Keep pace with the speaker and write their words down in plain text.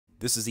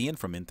This is Ian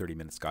from In 30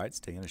 Minutes Guides.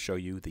 Today I'm going to show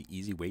you the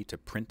easy way to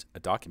print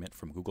a document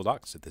from Google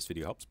Docs. If this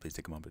video helps, please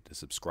take a moment to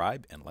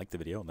subscribe and like the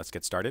video, and let's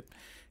get started.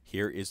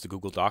 Here is the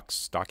Google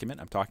Docs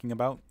document I'm talking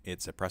about.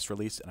 It's a press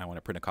release and I want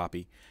to print a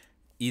copy.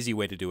 Easy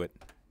way to do it.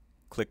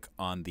 Click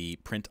on the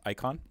print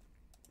icon.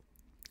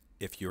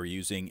 If you're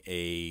using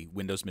a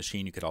Windows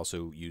machine, you could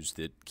also use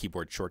the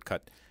keyboard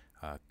shortcut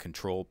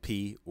Control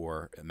P,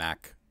 or a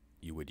Mac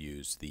you would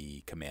use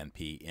the Command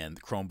P, and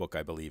the Chromebook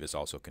I believe is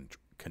also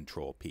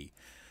Control P.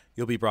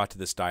 You'll be brought to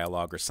this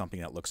dialog or something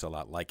that looks a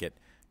lot like it.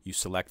 You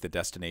select the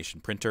destination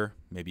printer.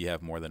 Maybe you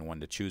have more than one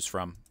to choose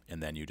from,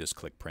 and then you just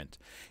click print.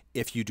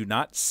 If you do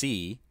not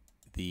see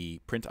the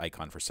print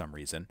icon for some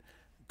reason,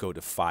 go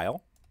to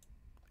File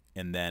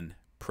and then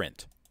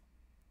Print,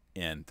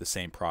 and the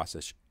same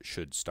process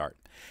should start.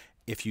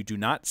 If you do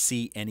not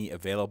see any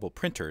available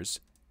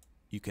printers,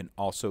 you can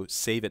also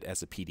save it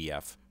as a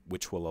PDF,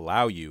 which will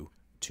allow you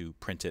to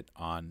print it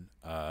on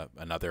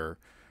another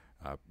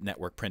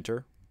network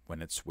printer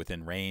when it's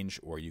within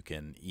range, or you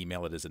can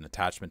email it as an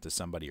attachment to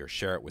somebody or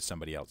share it with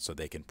somebody else so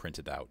they can print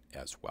it out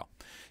as well.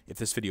 If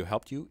this video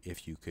helped you,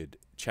 if you could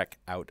check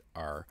out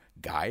our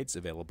guides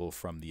available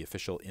from the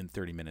official In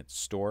 30 Minutes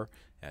store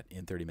at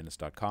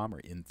in30minutes.com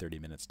or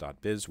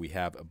in30minutes.biz. We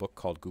have a book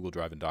called Google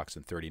Drive and Docs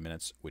in 30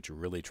 Minutes, which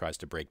really tries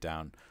to break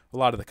down a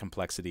lot of the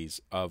complexities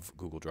of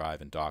Google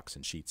Drive and Docs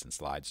and Sheets and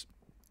Slides.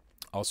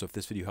 Also, if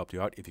this video helped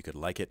you out, if you could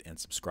like it and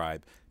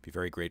subscribe, be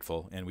very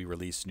grateful, and we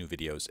release new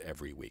videos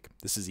every week.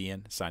 This is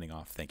Ian signing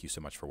off. Thank you so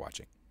much for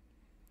watching.